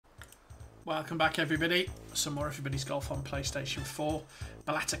Welcome back, everybody. Some more Everybody's Golf on PlayStation 4.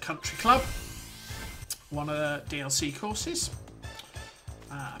 Balata Country Club. One of the DLC courses.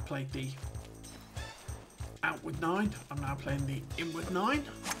 I played the Outward 9. I'm now playing the Inward 9.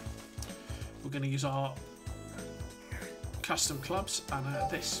 We're going to use our custom clubs and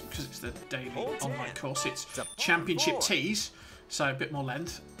this, because it's the daily online course, it's Championship Tees, so a bit more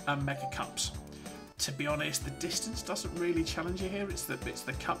length, and Mega Cups. To be honest, the distance doesn't really challenge you here. It's the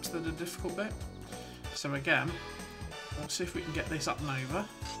cups that are the difficult bit. So again, we'll see if we can get this up and over.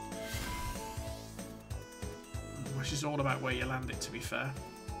 Which is all about where you land it, to be fair.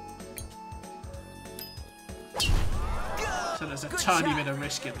 So there's a tiny bit of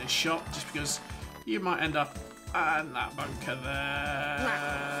risk in this shot, just because you might end up in that bunker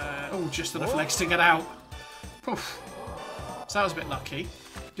there. Oh, just enough legs to get out. Oof. So that was a bit lucky.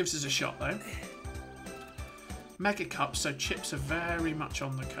 Gives us a shot though. Mega Cups, so chips are very much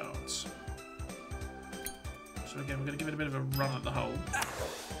on the cards. So again, we're going to give it a bit of a run at the hole.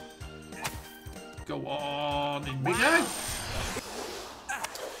 Go on, in we go! In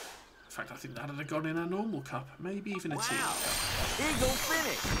fact, I think that would have gone in a normal cup, maybe even a tea cup. Eagle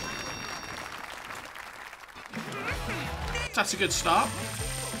finish. That's a good start.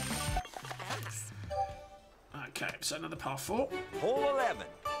 Okay, so another par 4. Hole 11.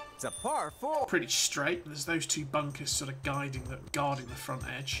 It's a par 4. Pretty straight. There's those two bunkers sort of guarding the front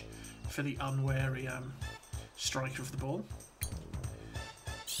edge for the unwary striker of the ball.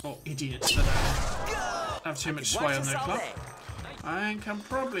 Or idiots that have too much sway on their club. I think I'm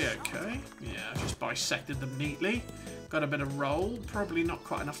probably okay. Yeah, just bisected them neatly. Got a bit of roll. Probably not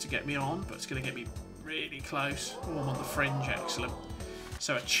quite enough to get me on, but it's going to get me really close. Oh, I'm on the fringe. Excellent.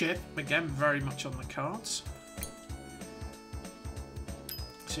 So a chip, again, very much on the cards.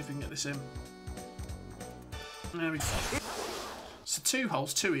 See if we can get this in. There we go. So 2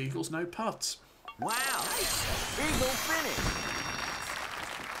 holes, 2 eagles, no putts. Wow! Eagle finish.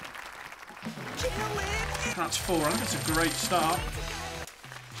 That's 4 under. That's a great start.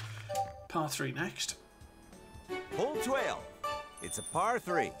 Par 3 next. Hole 12. It's a par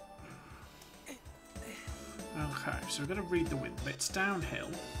 3. Okay, so we're going to read the wind. It's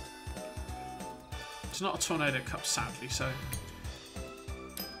downhill. It's not a tornado cup, sadly, so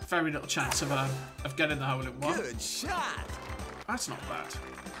very little chance of getting the hole in one. Good shot. That's not bad.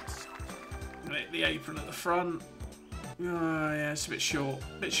 The apron at the front. Yeah, it's a bit short.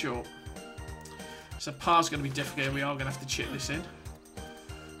 Bit short. So par's going to be difficult. We are going to have to chip this in.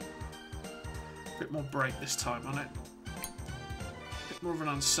 A bit more break this time on it. A bit more of an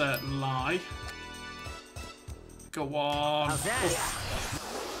uncertain lie. Go on. How's that?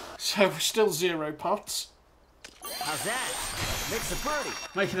 So we're still 0 putts. How's that? Makes a birdie.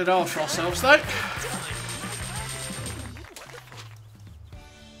 Making it hard for ourselves though.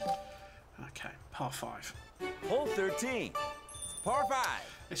 Okay, par 5. Hole 13. Par 5.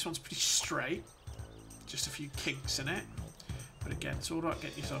 This one's pretty straight. Just a few kinks in it. But again, it's alright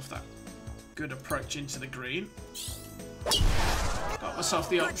getting yourself that good approach into the green. Got myself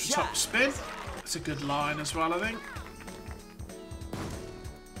the ultra top spin. It's a good line as well, I think.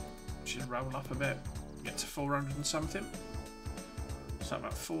 Should roll up a bit. Get to 400 and something. Is that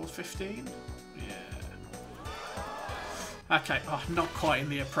about 415? Yeah. Okay, oh, not quite in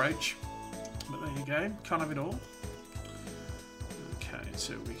the approach. But there you go. Can't have it all. Okay,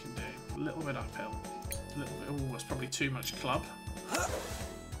 so we can do a little bit uphill. A little bit. Oh, that's probably too much club.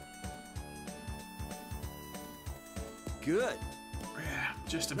 Good. Yeah,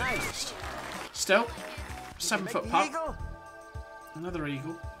 just a bit past. Still, 7-foot putt. Eagle? Another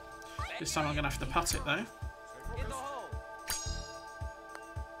eagle. This time I'm going to have to putt it though.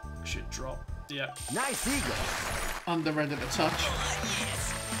 Should drop. Yeah. Nice eagle. Under end of a touch.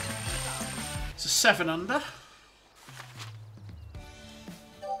 It's a 7 under.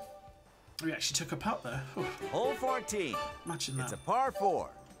 We actually took a putt there. Hole 14. Imagine that. It's a par 4.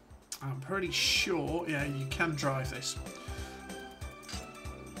 I'm pretty sure, yeah, you can drive this.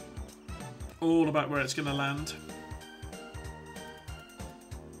 All about where it's going to land.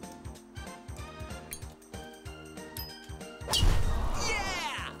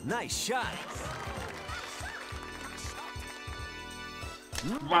 Yeah! Nice shot.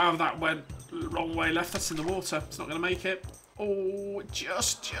 Wow, that went the wrong way left. That's in the water. It's not going to make it. Oh,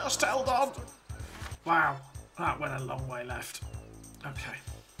 just held on. Wow, that went a long way left. Okay.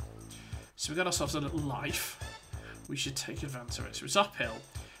 So we got ourselves a little life. We should take advantage of it. So it's uphill.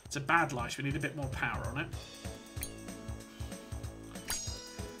 It's a bad life. We need a bit more power on it.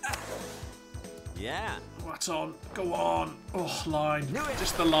 Yeah. What's on? Go on. Oh, line. Knew it.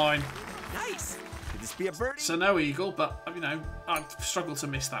 Just the line. Nice. this be a birdie? So no eagle, but, you know, I'd struggle to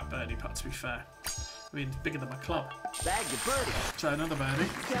miss that birdie putt, to be fair. I mean, bigger than my club. Bag the birdie. So another birdie.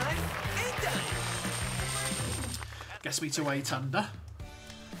 Done and done. Gets me to 8 under.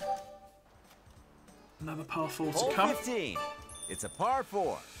 Another par 4 to Hole come. 15. It's a par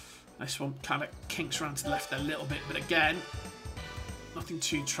 4. This one kind of kinks around to the left a little bit, but again, nothing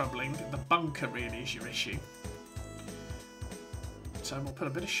too troubling. The bunker really is your issue. So we'll put a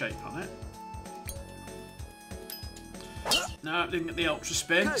bit of shape on it. No, didn't get the ultra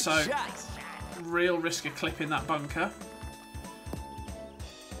spin, Good so shot. real risk of clipping that bunker.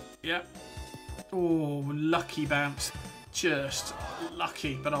 Yep. Oh, lucky bounce. Just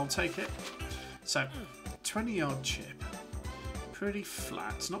lucky, but I'll take it. So, 20-yard chip. Pretty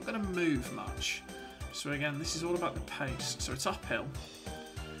flat. It's not going to move much. So again, this is all about the pace. So it's uphill. So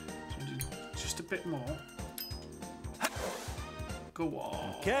we'll do just a bit more. Go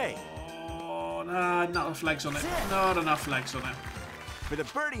on. Okay. Oh, nah, not enough legs on it. Not enough legs on it. For the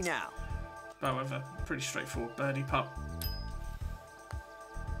birdie now. However, pretty straightforward birdie putt.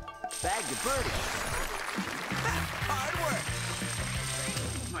 Bag the birdie. Hard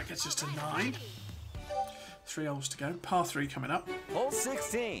work. That gets us to 9. 3 holes to go. Par 3 coming up. Hole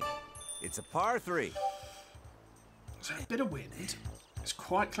 16. It's a par 3. So a bit of wind. It's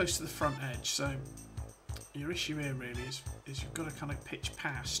quite close to the front edge, so your issue here really is you've got to kind of pitch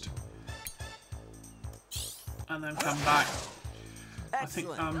past and then come back.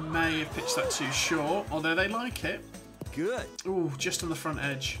 Excellent. I think I may have pitched that too short, although they like it. Good. Ooh, just on the front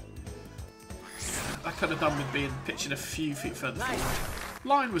edge. That could have done with being pitching a few feet further Nice. forward.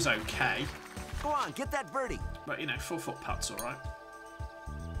 Line was okay, Go on, get that birdie. but you know, 4-foot putt's alright.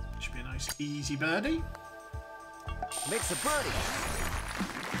 Should be a nice easy birdie. Makes a birdie.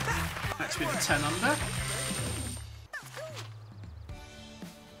 Next be the 10 under.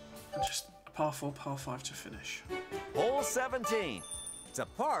 And just a par 4, par 5 to finish. Hole 17. It's a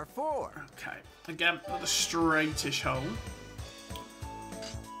par 4. Okay, again, another straightish hole.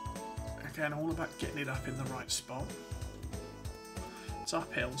 Again, all about getting it up in the right spot. It's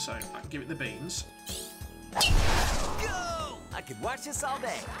uphill, so I can give it the beans. Go! I could watch this all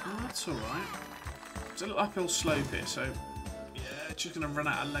day. Oh, that's alright. It's a little uphill slope here, so yeah, it's just going to run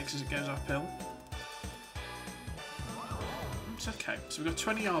out of legs as it goes uphill. It's okay, so we've got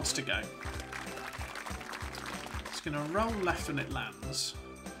 20 yards to go. It's going to roll left when it lands.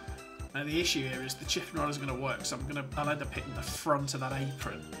 Now the issue here is the chip and roll isn't going to work, so I'll end up hitting the front of that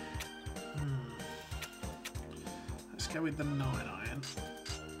apron. Let's go with the 9-iron.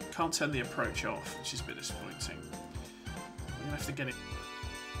 Can't turn the approach off, which is a bit disappointing. I'm going to have to get it.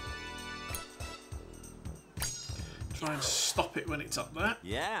 Try and stop it when it's up there.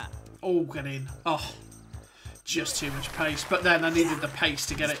 Yeah. Oh, get in. Oh, just too much pace. But then I needed the pace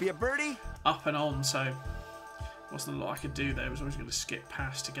to get This it be a birdie? up and on, so wasn't a lot I could do there. I was always going to skip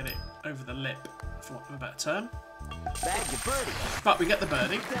past to get it over the lip, for want of a better term. Bag the birdie. But we get the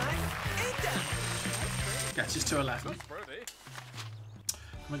birdie. Done and done. Gets us to 11. And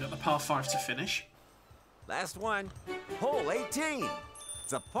we got the par 5 to finish. Last one. Hole 18.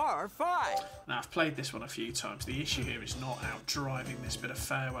 It's a par 5. Now, I've played this one a few times. The issue here is not out driving this bit of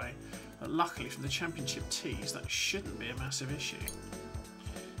fairway. But luckily, from the championship tees, that shouldn't be a massive issue.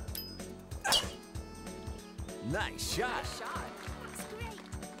 Nice shot.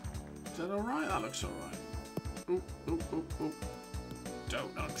 Is that alright? That looks alright. Ooh, ooh, ooh, ooh.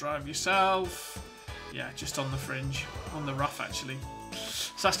 Don't outdrive yourself. Yeah, just on the fringe. On the rough, actually.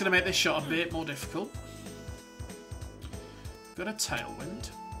 So that's going to make this shot a bit more difficult. Got a tailwind.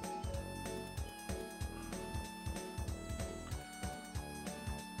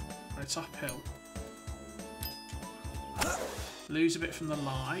 It's uphill. Lose a bit from the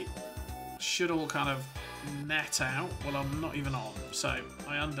light. Should all kind of net out. Well, I'm not even on, so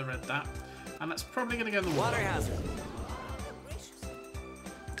I underread that. And that's probably going to go in the Water water. hazard.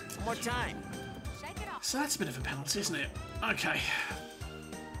 One more time. So that's a bit of a penalty, isn't it? Okay.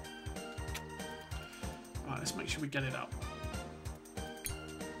 Right, let's make sure we get it up.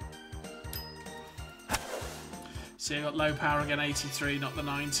 See, I got low power again, 83, not the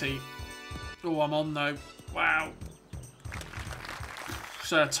 90. Oh, I'm on though. Wow.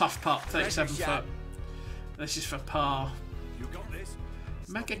 So a tough putt, 37 foot. This is for par. You got this.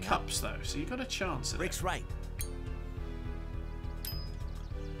 Mega cups though, so you got a chance at it. Breaks right.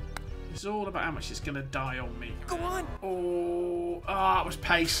 It's all about how much it's going to die on me. Go on. Oh, it was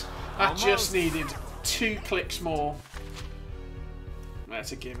pace. That just needed 2 clicks more.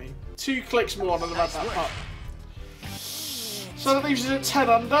 That's a gimme. 2 clicks more and I'd have had that putt. So that leaves us at 10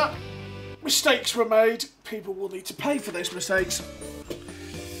 under. Mistakes were made. People will need to pay for those mistakes.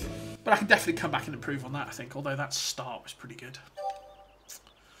 But But I can definitely come back and improve on that, I think. Although that start was pretty good.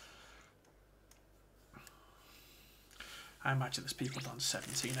 I imagine there's people done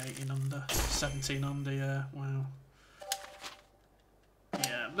 17, 18 under. 17 under, yeah. Wow.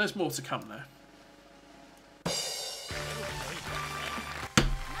 Yeah, there's more to come there.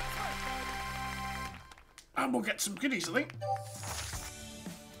 And we'll get some goodies, I think.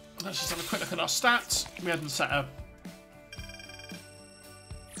 Let's just have a quick look at our stats. We hadn't set up.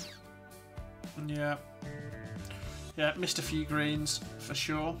 Yeah. Yeah, missed a few greens, for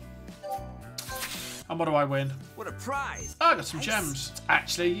sure. And what do I win? What a prize! Oh, I got some gems. It's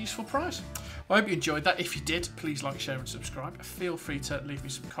actually a useful prize. Well, I hope you enjoyed that. If you did, please like, share and subscribe. Feel free to leave me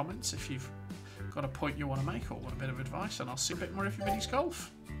some comments if you've got a point you want to make or want a bit of advice. And I'll see a bit more of everybody's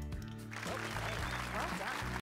golf.